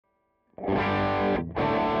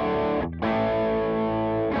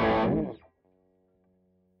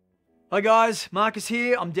Hi guys, Marcus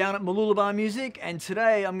here. I'm down at Mooloolaba Music and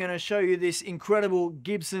today I'm going to show you this incredible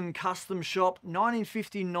Gibson Custom Shop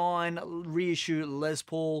 1959 reissue Les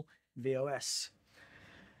Paul VOS.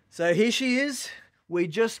 So here she is. We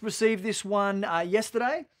just received this one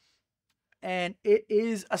yesterday and it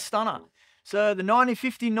is a stunner. So the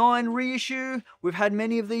 1959 reissue, we've had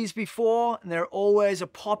many of these before and they're always a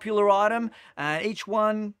popular item. Each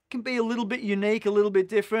one can be a little bit unique, a little bit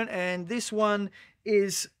different, and this one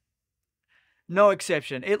is no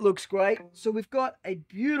exception. It looks great. So we've got a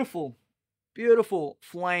beautiful, beautiful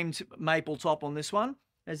flamed maple top on this one.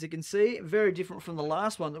 As you can see, very different from the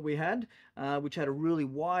last one that we had, which had a really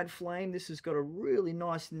wide flame. This has got a really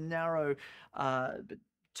nice, narrow, but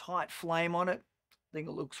tight flame on it. I think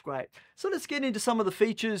it looks great. So let's get into some of the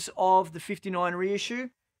features of the 59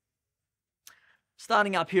 reissue.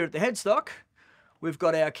 Starting up here at the headstock, we've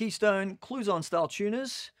got our Keystone Cluson style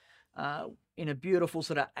tuners. In a beautiful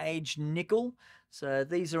sort of aged nickel. So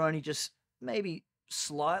these are only just maybe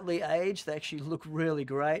slightly aged. They actually look really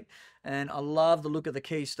great. And I love the look of the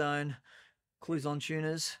Keystone Cluson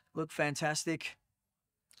tuners. Look fantastic.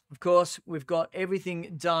 Of course, we've got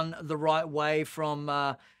everything done the right way from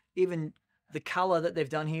even the color that they've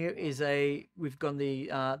done here is we've got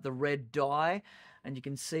the red dye. And you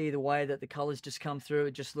can see the way that the colors just come through.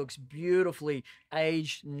 It just looks beautifully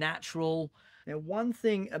aged, natural. Now, one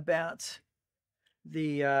thing about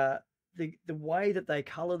the way that they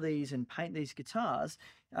color these and paint these guitars,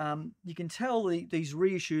 you can tell these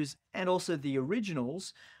reissues and also the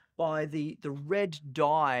originals by the red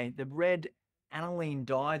dye, the red aniline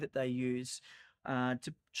dye that they use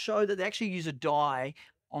to show that they actually use a dye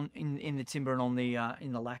in the timber and on the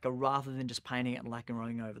in the lacquer rather than just painting it and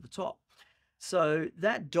lacquering over the top. So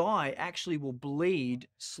that dye actually will bleed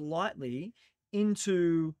slightly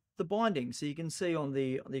into the binding. So you can see on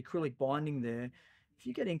the acrylic binding there, if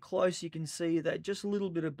you get in close, you can see that just a little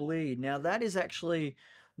bit of bleed. Now that is actually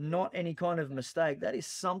not any kind of mistake. That is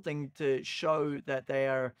something to show that they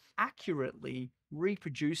are accurately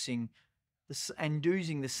reproducing this and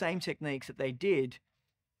using the same techniques that they did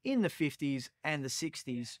in the 50s and the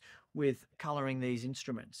 60s with coloring these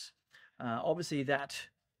instruments. Obviously that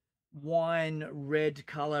wine red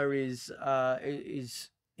color is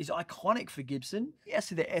iconic for Gibson. Yes,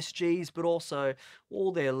 their SGs, but also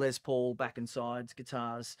all their Les Paul back and sides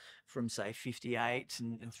guitars from say 58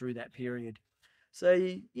 and through that period.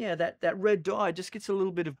 So yeah, that red dye just gets a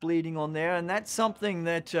little bit of bleeding on there, and that's something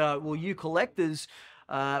that well, you collectors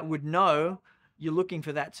would know. You're looking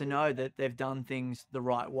for that to know that they've done things the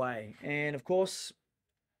right way, and of course,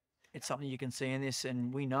 it's something you can see in this,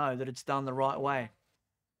 and we know that it's done the right way.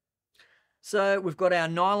 So we've got our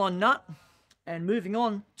nylon nut. And moving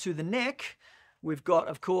on to the neck, we've got,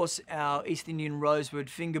 of course, our East Indian rosewood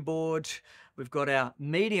fingerboard. We've got our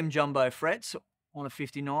medium jumbo frets on a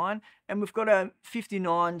 59, and we've got a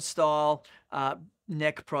 59 style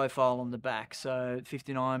neck profile on the back. So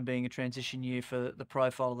 59 being a transition year for the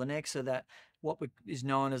profile of the neck, so that what is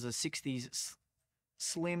known as a 60s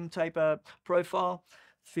slim taper profile.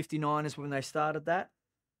 59 is when they started that.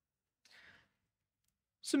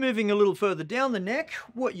 So moving a little further down the neck,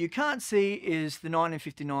 what you can't see is the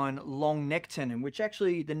 1959 long neck tenon, which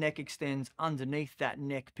actually the neck extends underneath that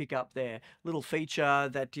neck pickup there. Little feature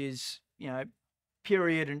that is, you know,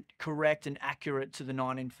 period and correct and accurate to the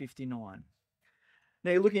 1959.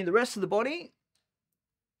 Now you're looking at the rest of the body.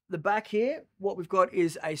 The back here, what we've got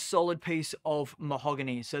is a solid piece of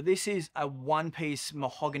mahogany. So this is a one-piece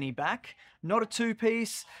mahogany back, not a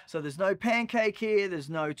two-piece. So there's no pancake here. There's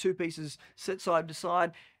no two pieces set side to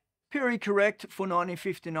side. Period correct for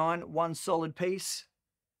 1959, one solid piece.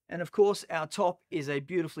 And of course, our top is a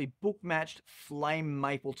beautifully book-matched flame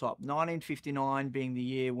maple top. 1959 being the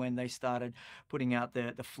year when they started putting out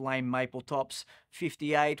the flame maple tops.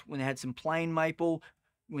 58 when they had some plain maple.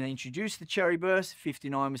 When they introduced the cherry burst.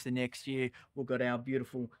 59 was the next year. We've got our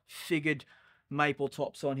beautiful figured maple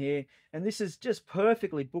tops on here. And this is just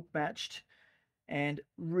perfectly book matched and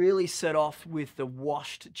really set off with the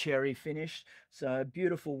washed cherry finish. So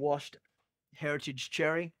beautiful washed heritage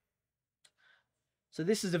cherry. So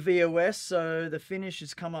this is a VOS, so the finish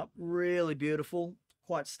has come up really beautiful,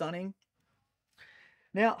 quite stunning.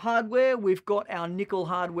 Now, hardware, we've got our nickel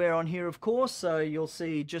hardware on here, of course, so you'll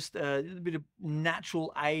see just a little bit of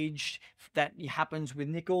natural age that happens with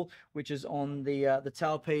nickel, which is on the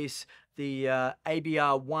tailpiece, the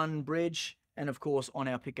ABR1 bridge, and of course on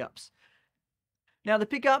our pickups. Now, the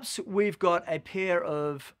pickups, we've got a pair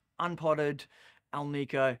of unpotted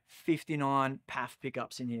Alnico 59 PAF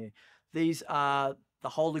pickups in here. These are the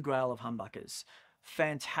holy grail of humbuckers.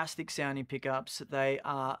 fantastic sounding pickups. They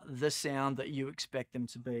are the sound that you expect them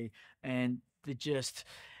to be, and they're just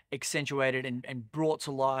accentuated and brought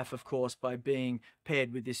to life, of course, by being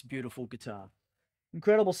paired with this beautiful guitar.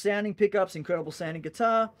 Incredible sounding pickups, incredible sounding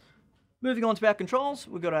guitar. Moving on to our controls,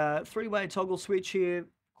 we've got a 3-way toggle switch here,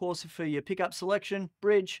 of course, for your pickup selection,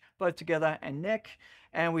 bridge, both together, and neck.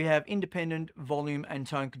 And we have independent volume and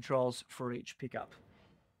tone controls for each pickup.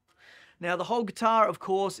 Now, the whole guitar, of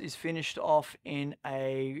course, is finished off in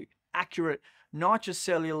a accurate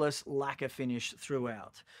nitrocellulose lacquer finish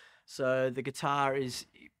throughout. So the guitar is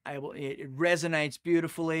able, it resonates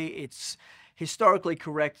beautifully. It's historically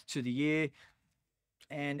correct to the ear,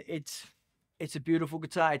 and it's a beautiful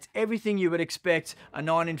guitar. It's everything you would expect a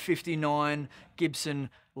 1959 Gibson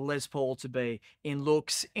Les Paul to be, in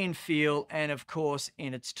looks, in feel, and of course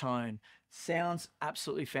in its tone. Sounds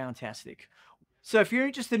absolutely fantastic. So if you're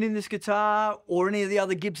interested in this guitar or any of the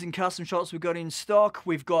other Gibson Custom Shops we've got in stock,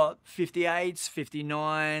 we've got 58s,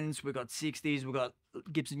 59s, we've got 60s, we've got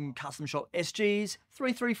Gibson Custom Shop SGs,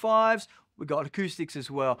 335s, we've got acoustics as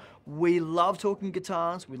well. We love talking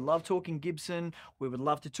guitars, we love talking Gibson, we would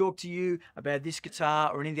love to talk to you about this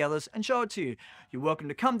guitar or any of the others and show it to you. You're welcome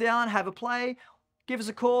to come down, have a play, give us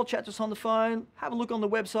a call, chat to us on the phone, have a look on the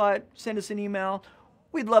website, send us an email.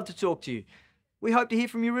 We'd love to talk to you. We hope to hear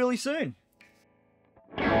from you really soon.